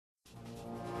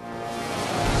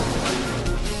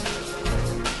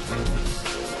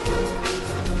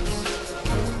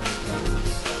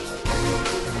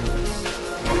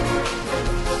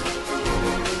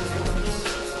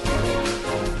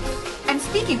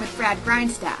with Brad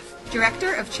Grindstaff,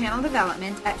 Director of Channel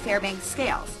Development at Fairbanks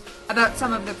Scales, about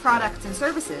some of the products and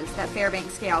services that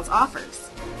Fairbanks Scales offers.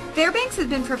 Fairbanks has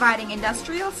been providing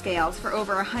industrial scales for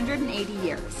over 180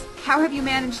 years. How have you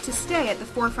managed to stay at the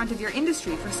forefront of your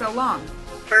industry for so long?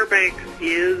 Fairbanks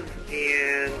is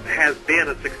and has been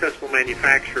a successful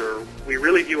manufacturer. We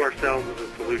really view ourselves as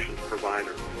a solutions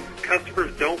provider.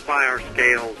 Customers don't buy our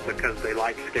scales because they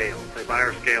like scales. They buy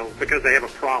our scales because they have a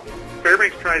problem.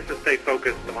 Fairbanks tries to stay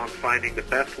focused on finding the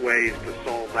best ways to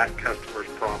solve that customer's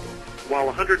problem. While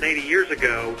 180 years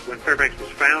ago, when Fairbanks was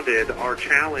founded, our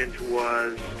challenge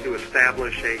was to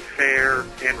establish a fair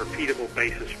and repeatable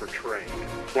basis for trade.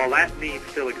 While that need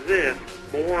still exists,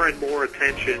 more and more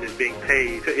attention is being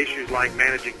paid to issues like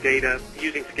managing data,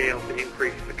 using scales to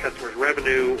increase the customer's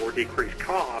revenue or decrease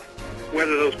costs,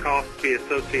 whether those costs be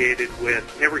associated with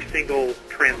every single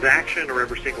transaction or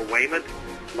every single weighment,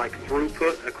 like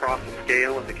throughput across the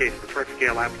scale in the case of the truck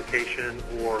scale application,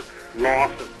 or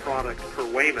loss of product per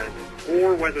weighment,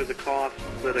 or whether the costs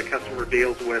that a customer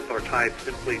deals with are tied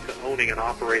simply to owning and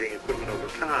operating equipment over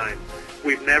time.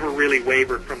 We've never really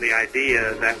wavered from the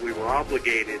idea that we were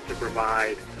obligated to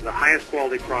provide the highest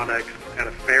quality products at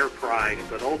a fair price,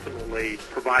 but ultimately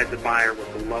provide the buyer with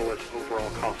the lowest overall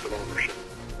cost of ownership.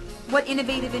 What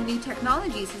innovative and new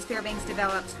technologies has Fairbanks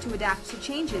developed to adapt to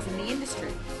changes in the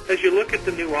industry? As you look at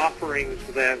the new offerings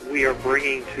that we are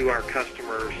bringing to our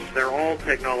customers, they're all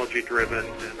technology-driven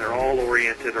and they're all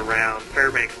oriented around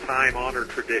Fairbanks' time-honored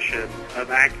tradition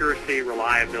of accuracy,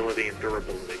 reliability, and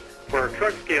durability. For our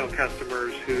truck scale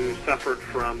customers who suffered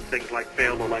from things like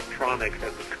failed electronics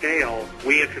at the scale,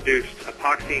 we introduced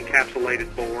epoxy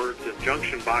encapsulated boards and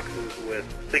junction boxes with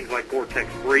things like Gore-Tex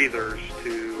breathers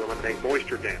to eliminate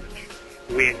moisture damage.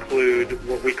 We include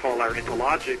what we call our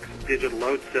Interlogix digital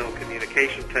load cell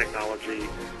communication technology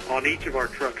on each of our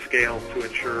truck scales to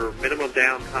ensure minimum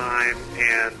downtime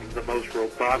and the most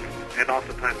robust and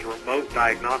oftentimes remote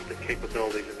diagnostic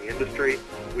capabilities in the industry.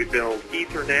 We build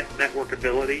Ethernet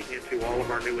networkability into all of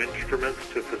our new instruments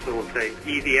to facilitate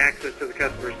easy access to the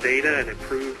customer's data and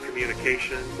improve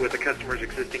communication with the customer's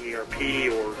existing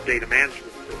ERP or data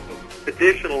management system.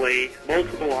 Additionally,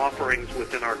 multiple offerings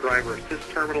within our driver assist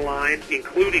terminal line,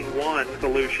 including one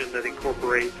solution that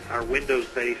incorporates our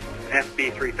Windows-based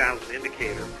FB3000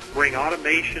 indicator, bring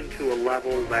automation to a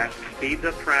level that speeds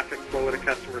up traffic flow at a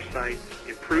customer site,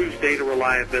 improves data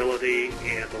reliability,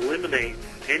 and eliminates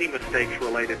any mistakes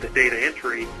related to data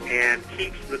entry, and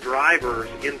keeps the drivers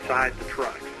inside the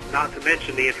trucks. Not to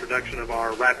mention the introduction of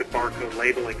our rapid barcode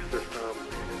labeling system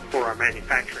for our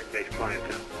manufacturing-based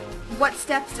clientele. What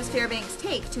steps does Fairbanks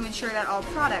take to ensure that all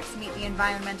products meet the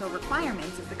environmental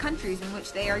requirements of the countries in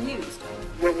which they are used?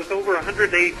 Well, with over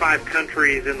 185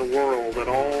 countries in the world at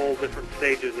all different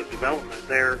stages of development,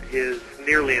 there is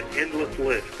nearly an endless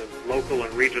list of local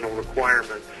and regional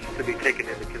requirements to be taken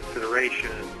into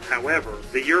consideration. However,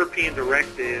 the European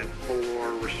Directive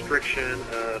for Restriction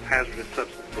of Hazardous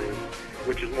Substances,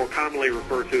 which is more commonly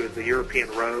referred to as the European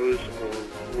RoHS or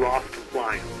RoHS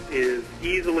compliance, is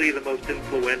easily the most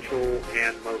influential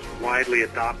and most widely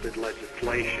adopted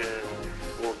legislation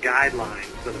or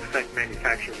guidelines that affect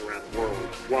manufacturers around the world.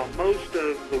 While most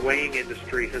of the weighing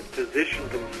industry has positioned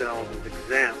themselves as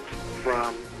exempt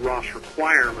from RoHS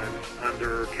requirements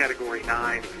under Category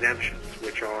 9 exemptions,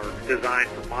 which are designed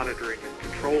for monitoring and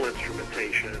control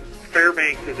instrumentation,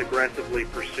 Fairbanks is aggressively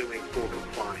pursuing full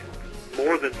compliance.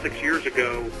 More than 6 years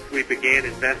ago, we began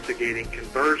investigating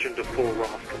conversion to full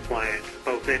RoHS compliance,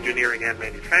 both engineering and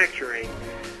manufacturing.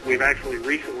 We've actually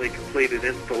recently completed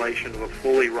installation of a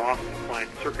fully RoHS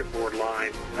compliant circuit board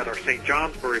line at our St.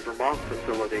 Johnsbury, Vermont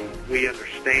facility. We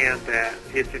understand that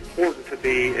it's important to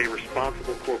be a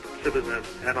responsible corporate citizen,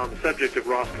 and on the subject of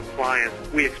RoHS compliance,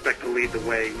 we expect to lead the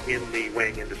way in the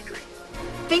weighing industry.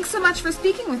 Thanks so much for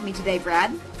speaking with me today,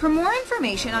 Brad. For more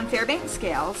information on Fairbanks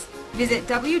Scales, visit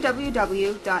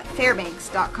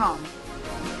www.fairbanks.com.